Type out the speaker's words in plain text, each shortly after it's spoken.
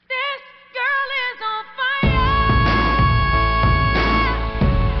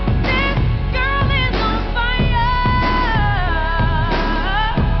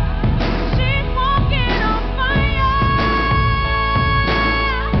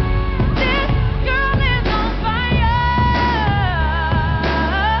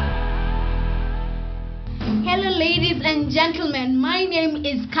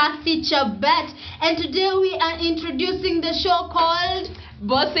Kathy Chabet, and today we are introducing the show called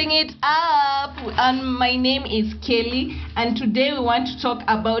Bossing It Up, and my name is Kelly, and today we want to talk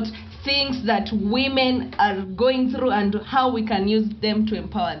about things that women are going through and how we can use them to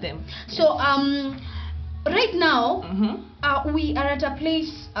empower them. So right now we are at a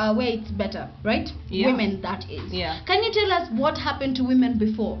place where it's better, right? Yeah. Women, that is. Yeah. Can you tell us what happened to women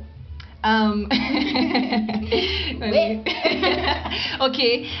before?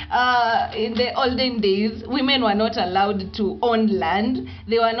 Okay, in the olden days, women were not allowed to own land.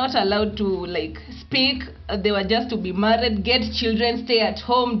 They were not allowed to speak. They were just to be married, get children, stay at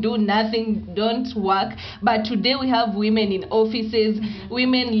home, do nothing, don't work. But today we have women in offices,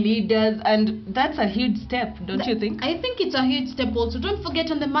 women leaders, and that's a huge step, don't you think? I think it's a huge step also. Don't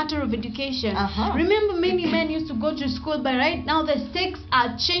forget on the matter of education. Remember, many men used to go to school, but right now the stakes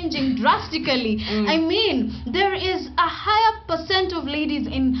are changing drastically. I mean, there is a higher percent of ladies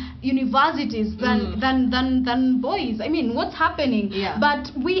in universities than boys. I mean, what's happening? Yeah.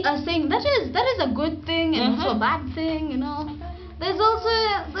 But we are saying that is a good thing and also a bad thing, you know. There's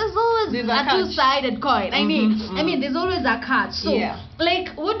always a two-sided coin. I mean, there's always a catch. So,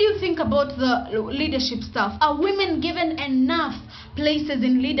 what do you think about the leadership stuff? Are women given enough places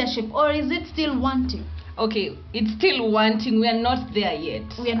in leadership, or is it still wanting? Okay, it's still wanting. We are not there yet.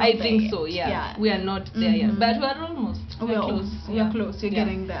 I think so. Yeah, we are not there yet, but we are almost. We are close. We are close. We're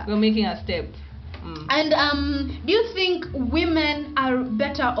getting there. We're making a step. And do you think women are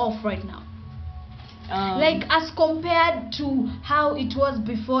better off right now? As compared to how it was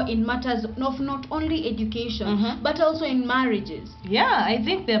before in matters of not only education but also in marriages? Yeah, I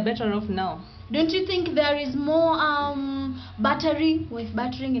think they're better off now. Don't you think there is more battering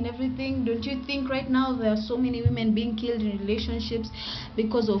and everything? Don't you think right now there are so many women being killed in relationships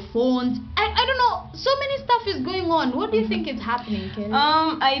because of phones? I don't know. So many stuff is going on. What do you think is happening, Kelly?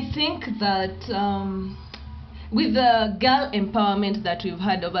 I think that with the girl empowerment that we've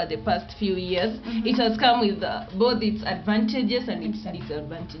had over the past few years, it has come with both its advantages and its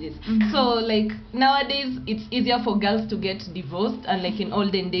disadvantages. So nowadays it's easier for girls to get divorced, unlike in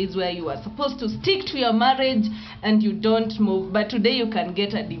olden days where you are supposed to stick to your marriage and you don't move. But today you can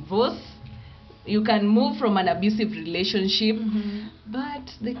get a divorce, you can move from an abusive relationship, but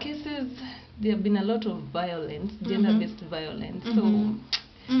the cases, there have been a lot of violence, gender-based violence. So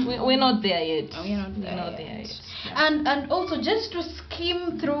we're not there yet. We're not there yet. And also, just to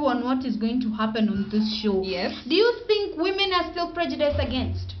skim through on what is going to happen on this show. Yes. Do you think women are still prejudiced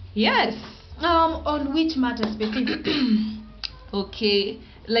against? Yes. On which matter specifically? Okay,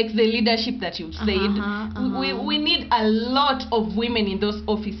 like the leadership that you've said, we need a lot of women in those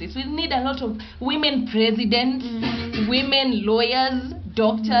offices. We need a lot of women presidents, women lawyers,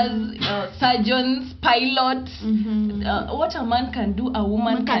 doctors, surgeons, pilots. What a man can do, a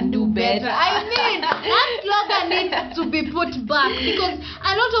woman can do better. I mean, that slogan needs to be put back, because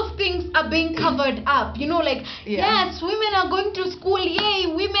a lot of things are being covered up. You know, yes, women are going to school,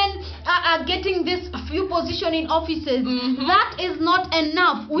 yay, women are getting this few position in offices. That is not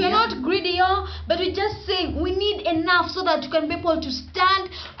enough. We are not greedy, but we're just saying we need enough so that you can be able to stand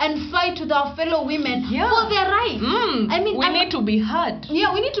and fight with our fellow women for their rights. I mean, we need to be heard.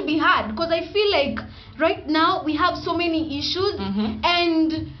 Yeah, we need to be hard, because I feel like right now we have so many issues,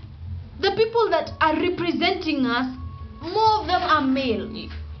 and the people that are representing us, more of them are male.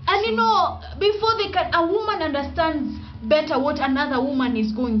 And you know, before a woman understands better what another woman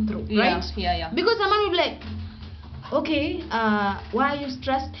is going through, right? Because a man will be like, okay, why are you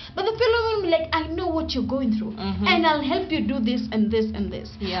stressed? But the fellow woman will be like, I know what you're going through, and I'll help you do this and this and this.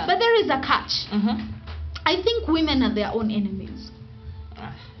 But there is a catch. I think women are their own enemies.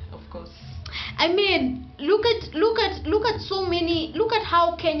 Of course. I mean, look at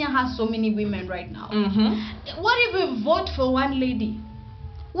how Kenya has so many women right now. What if we vote for one lady?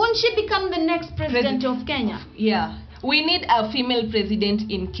 Won't she become the next president of Kenya? Yeah. We need a female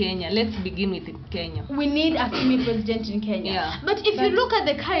president in Kenya. Let's begin with Kenya. We need a female president in Kenya. But if you look at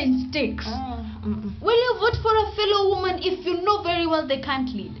the current stakes, will you vote for a fellow woman if you know very well they can't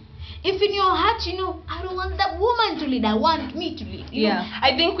lead? If in your heart you know, I don't want that woman to lead, I want me to lead. You know?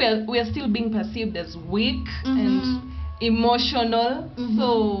 I think we are still being perceived as weak and emotional.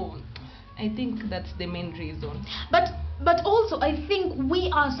 So I think that's the main reason. But also I think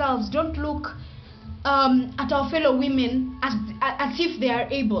we ourselves don't look at our fellow women as if they are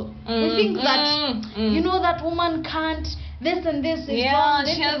able. We think that you know, that woman can't, this and this is wrong.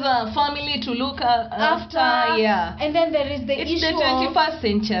 She has a family to look after. And then there is the issue. It's the 21st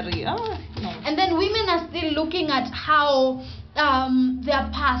century. And then women are still looking at how their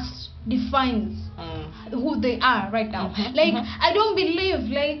past defines who they are right now. Like I don't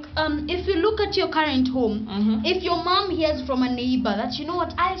believe, like if you look at your current home, if your mom hears from a neighbor that, you know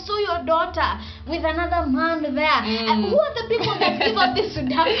what, I saw your daughter with another man there, and who are the people that give up this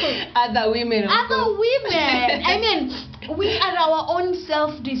seduction? Other women. I mean, we are our own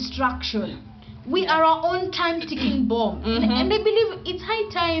self-destruction. We are our own time-ticking bomb. And I believe it's high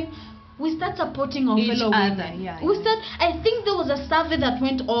time we start supporting our fellow women. We start. I think there was a survey that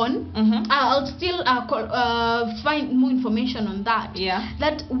went on. I'll still find more information on that.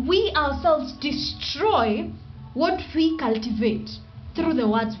 That we ourselves destroy what we cultivate through the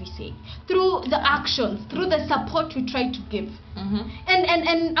words we say, through the actions, through the support we try to give.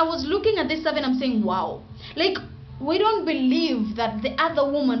 And I was looking at this survey and I'm saying, wow, like we don't believe that the other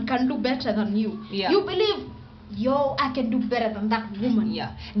woman can do better than you. You believe, yo, I can do better than that woman.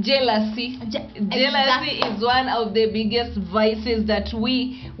 Jealousy. Jealousy is one of the biggest vices that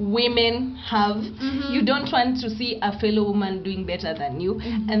we women have. You don't want to see a fellow woman doing better than you,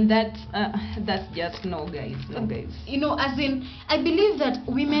 and that's just no, guys. You know, as in, I believe that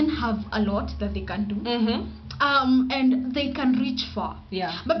women have a lot that they can do. And they can reach far.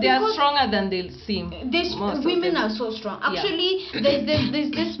 But they are stronger than they seem. Women are so strong. Actually,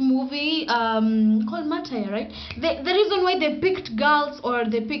 there's this movie called Martyr, right? The reason why they picked girls or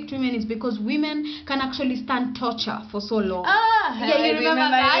they picked women is because women can actually stand torture for so long. You remember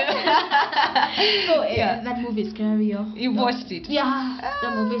that? So that movie is scary. You watched it?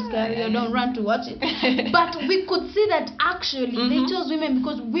 The movie is scary. Don't run to watch it. But we could see that actually they chose women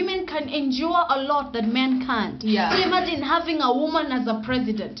because women can endure a lot that men can't. So imagine having a woman as a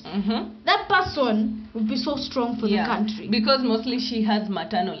president. That person would be so strong for the country. Because mostly she has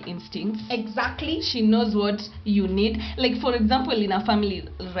maternal instincts. Exactly. She knows what you need. Like for example, in a family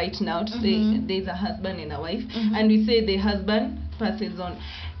right now, there's a husband and a wife, and we say the husband passes on.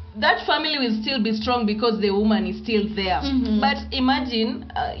 That family will still be strong because the woman is still there. But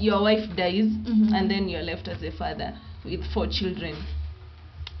imagine your wife dies, and then you're left as a father with 4 children.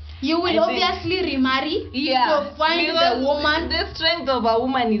 You will obviously remarry to find the woman. The strength of a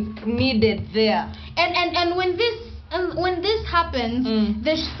woman is needed there. And when this happens,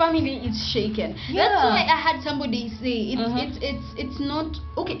 the family is shaken. That's why I had somebody say it's not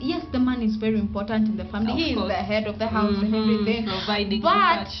okay. Yes, the man is very important in the family. He is the head of the house and everything. Providing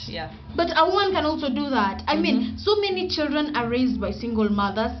but a woman can also do that. I mean, so many children are raised by single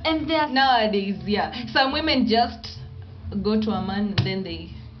mothers, and they are nowadays. Some women just go to a man, and then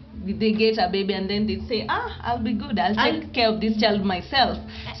they get a baby, and then they say, I'll be good, I'll take care of this child myself.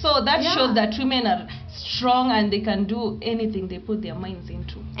 So that shows that women are strong and they can do anything they put their minds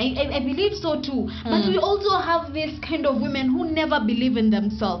into. I believe so too. But we also have this kind of women who never believe in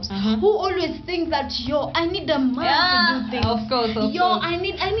themselves, who always think that, yo, I need a man to do things. Of course. I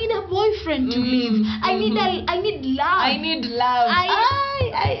need a boyfriend to live. I need love.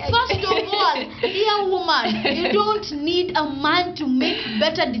 First of all, dear woman, you don't need a man to make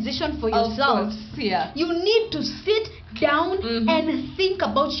better decisions for yourself. You need to sit down and think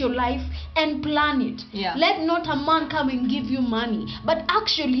about your life and plan it. Let not a man come and give you money, but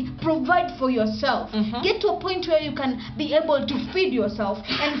actually provide for yourself. Get to a point where you can be able to feed yourself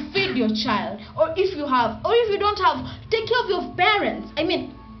and feed your child, or if you have, or if you don't have, take care of your parents. I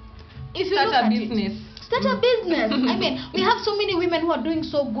mean, if you start a business. Start a business. I mean, we have so many women who are doing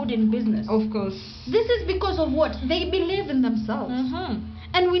so good in business. Of course. This is because of what? They believe in themselves.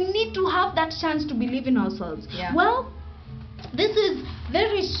 And we need to have that chance to believe in ourselves. Well,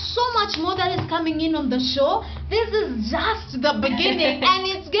 there is so much more that is coming in on the show. This is just the beginning and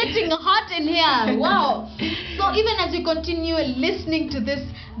it's getting hot in here. Wow. So even as you continue listening to this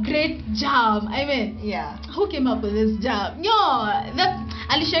great jam, I mean, who came up with this jam? That's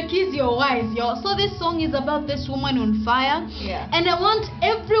Alicia Keys, your wise, So this song is about this woman on fire. And I want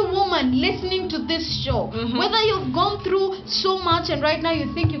every woman listening to this show, whether you've gone through so much and right now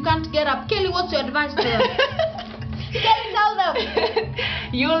you think you can't get up. Kelly, what's your advice to them? Kelly, tell them.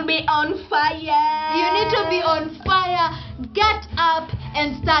 You'll be on fire. You need to be on fire. Get up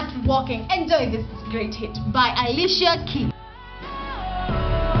and start walking. Enjoy this great hit by Alicia Keys.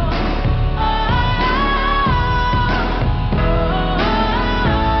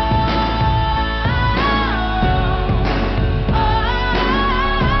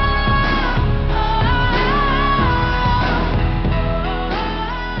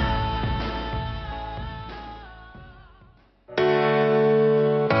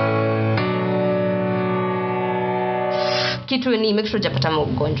 kitu ni make sure hujapata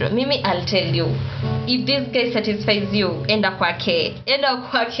mgonjwa. Mimi I'll tell you, if this guy satisfies you, enda kwake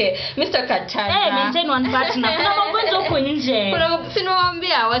Mr. Katana. Maintain one partner. Kuna mgonjwa huko nje.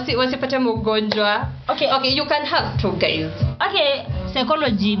 Sinawaambia wasipate mgonjwa. Okay, you can have two guys. Okay,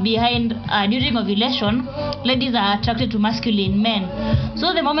 psychology behind during ovulation, ladies are attracted to masculine men.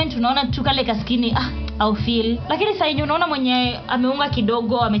 So the moment unaona tu kale kaskini au feel, lakini sasa yenyewe unaona mwenye ameunga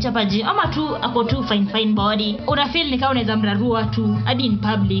kidogo, amechapa gym ama tu ako tu fine body, una feel ni kama unaweza mrarua tu hadi in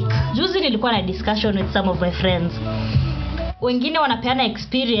public. Juzi nilikuwa na discussion with some of my friends. Wengine wanapeana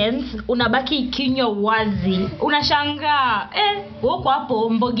experience, unabaki kinywa wazi, unashangaa wako hapo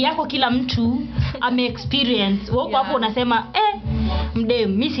mbogi yako kila mtu ame experience, wako hapo unasema mdem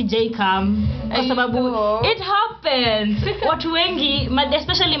mimi sijai come, kwa sababu it happens. Watu wengi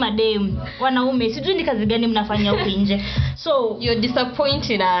especially madem wanaume, sijui ni kazi gani mnafanya huko nje, so you're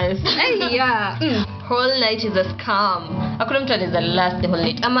disappointing us. Whole night is a scam. Hakuna mtu anaweza last the whole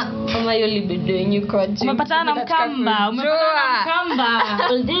night. Ama hiyo libido yenyu kwa gym. Umepatana na mkamba.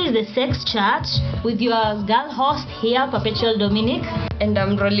 So this is the sex chat with your girl host here, Perpetual Dominic, and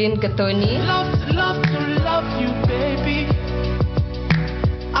I'm Rolene Gathoni. Love you, baby.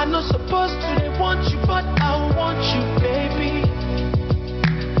 I'm not supposed to want you, but I want you, baby.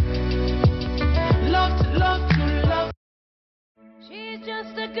 Love. She's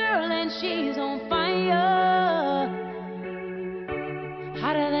just a girl and she's on fire,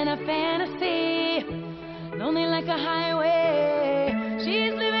 hotter than a fantasy, lonely like a highway.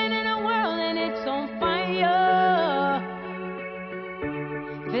 She's living in a world and it's on fire,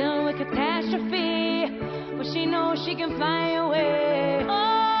 filled with catastrophe, but she knows she can fly away.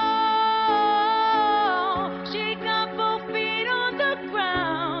 She got both feet on the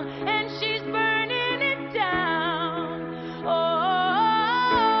ground and she's burning it down.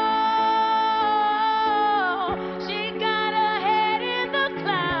 She got her head in the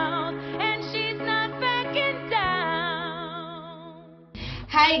clouds and she's not backing down.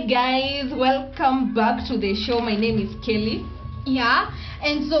 Hi guys, welcome back to the show. My name is Kelly. Yeah,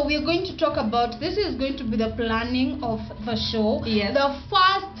 and so we're going to talk about, this is going to be the planning of the show. Yes. The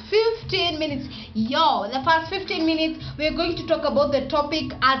first 15 minutes, the first 15 minutes we're going to talk about the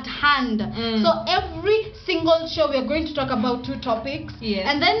topic at hand. So every single show we're going to talk about two topics. Yes.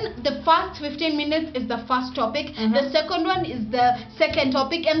 And then the first 15 minutes is the first topic. The second one is the second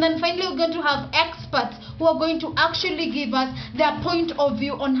topic. And then finally we're going to have experts who are going to actually give us their point of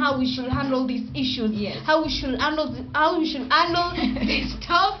view on how we should handle these issues. Yes. How we should handle this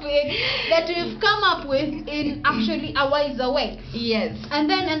topic that we've come up with in actually a wiser way. Yes. And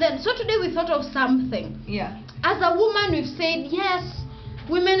then so today we thought of something. Yeah. As a woman, we've said yes,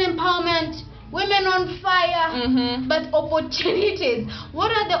 women empowerment, women on fire, but opportunities.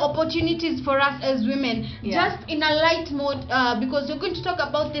 What are the opportunities for us as women? Yeah. Just in a light mode, because we're going to talk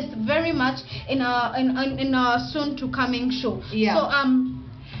about this very much in our soon to coming show. Yeah.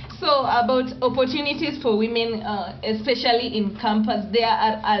 So about opportunities for women, especially in campus, there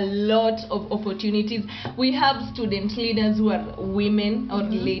are a lot of opportunities. We have student leaders who are women or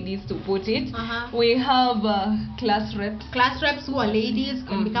ladies, to put it. We have class reps. Class reps who are ladies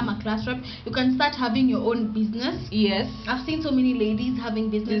can become a class rep. You can start having your own business. Yes. I've seen so many ladies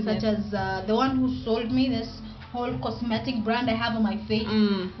having business. Such as the one who sold me this whole cosmetic brand I have on my face.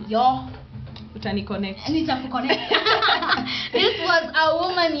 Utani connect. This was a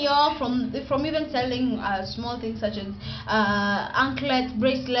woman from even selling small things such as anklets,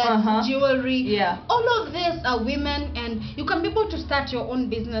 bracelets, jewelry. Yeah. All of these are women, and you can be able to start your own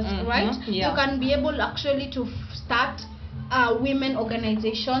business, right? Yeah. You can be able actually to start a women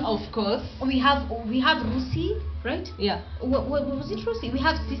organization. Of course. We have Rusi, right? Yeah. Was it Rusi? We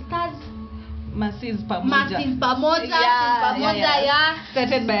have sisters. Masis Pamoja. Yeah.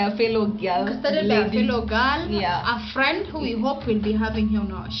 Started by a fellow girl. A friend who we hope will be having here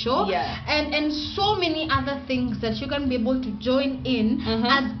on our show. Yeah. And so many other things that you can be able to join in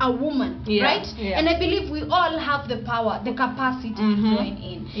as a woman, right? Yeah. And I believe we all have the power, the capacity to join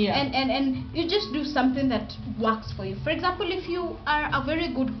in. Yeah. And you just do something that works for you. For example, if you are a very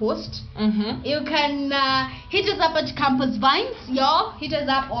good host, you can hit us up at Campus Vines, hit us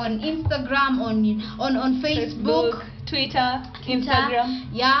up on Instagram, on Facebook, Twitter, Instagram.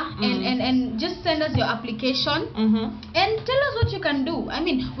 And just send us your application and tell us what you can do. I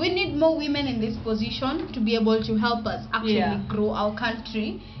mean, we need more women in this position to be able to help us actually grow our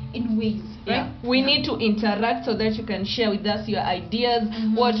country in ways, right? We need to interact so that you can share with us your ideas,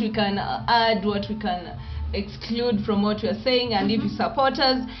 what we can add, what we can exclude from what you're saying, and if you support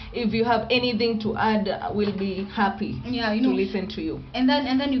us, if you have anything to add, we'll be happy to listen to you. And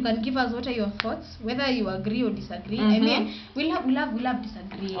then you can give us what are your thoughts, whether you agree or disagree. I mean, we love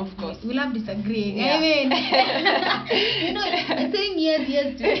disagreeing. Of course, we love disagreeing. Yeah. I mean, saying yes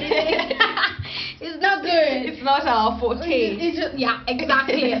to it's not good. It's not our forte. Yeah,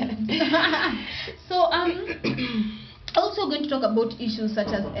 exactly. So also going to talk about issues such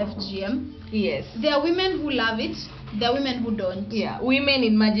as FGM. Yes. There are women who love it. There are women who don't. Yeah, women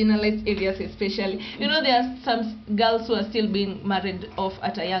in marginalized areas especially. You know, there are some girls who are still being married off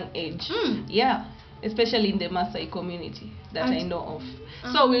at a young age. Yeah, especially in the Maasai community that I know of.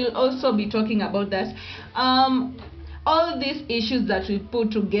 So we'll also be talking about that. All these issues that we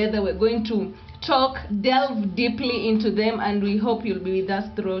put together, we're going to delve deeply into them, and we hope you'll be with us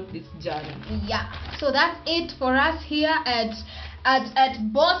throughout this journey. Yeah, so that's it for us here at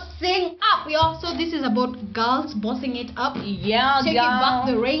Bossing Up, y'all. So this is about girls bossing it up. Yeah, taking back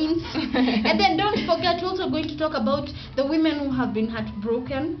the reins. And then don't forget, we're also going to talk about the women who have been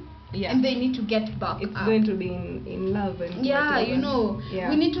heartbroken. Yeah. And they need to get back it's up. going to be in love and yeah, whatever. you know,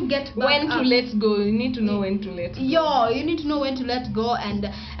 we need to get back when up. to let go. You need to know when to let go. Yeah, you need to know when to let go, and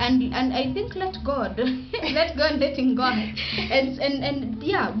I think let God let go and letting God, and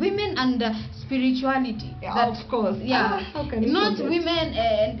yeah, women and spirituality. Yeah, of course. Yeah, how can you not forget? women.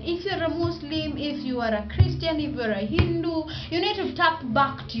 And if you're a Muslim, if you are a Christian, if you're a Hindu, you need to tap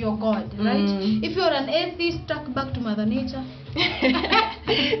back to your God, right? If you're an atheist, tap back to Mother Nature.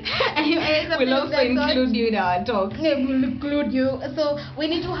 We'll also include you in our talk. We'll include you. So we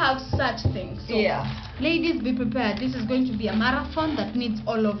need to have such things. So ladies, be prepared. This is going to be a marathon that needs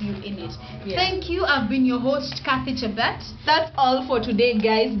all of you in it. Thank you. I've been your host, Kathy Chebet. That's all for today,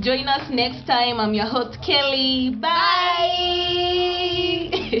 guys. Join us next time. I'm your host, Kelly. Bye.